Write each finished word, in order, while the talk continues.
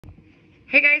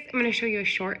Hey guys, I'm going to show you a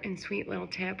short and sweet little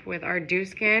tip with our Dew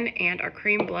Skin and our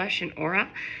cream blush in Aura.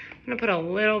 I'm going to put a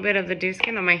little bit of the Dew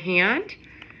Skin on my hand.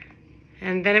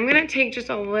 And then I'm going to take just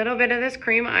a little bit of this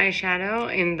cream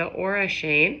eyeshadow in the Aura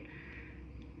shade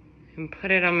and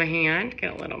put it on my hand.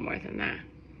 Get a little more than that.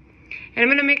 And I'm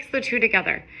going to mix the two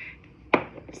together.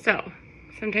 So,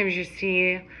 sometimes you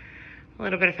see a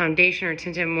little bit of foundation or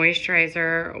tinted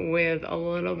moisturizer with a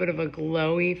little bit of a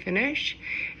glowy finish.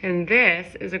 And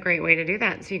this is a great way to do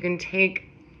that. So you can take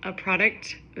a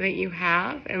product that you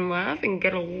have and love and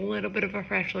get a little bit of a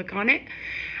fresh look on it.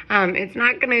 It's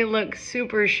not gonna look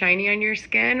super shiny on your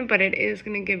skin, but it is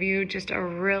gonna give you just a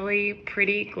really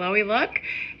pretty glowy look.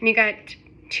 And you got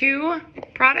two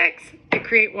products to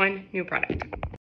create one new product.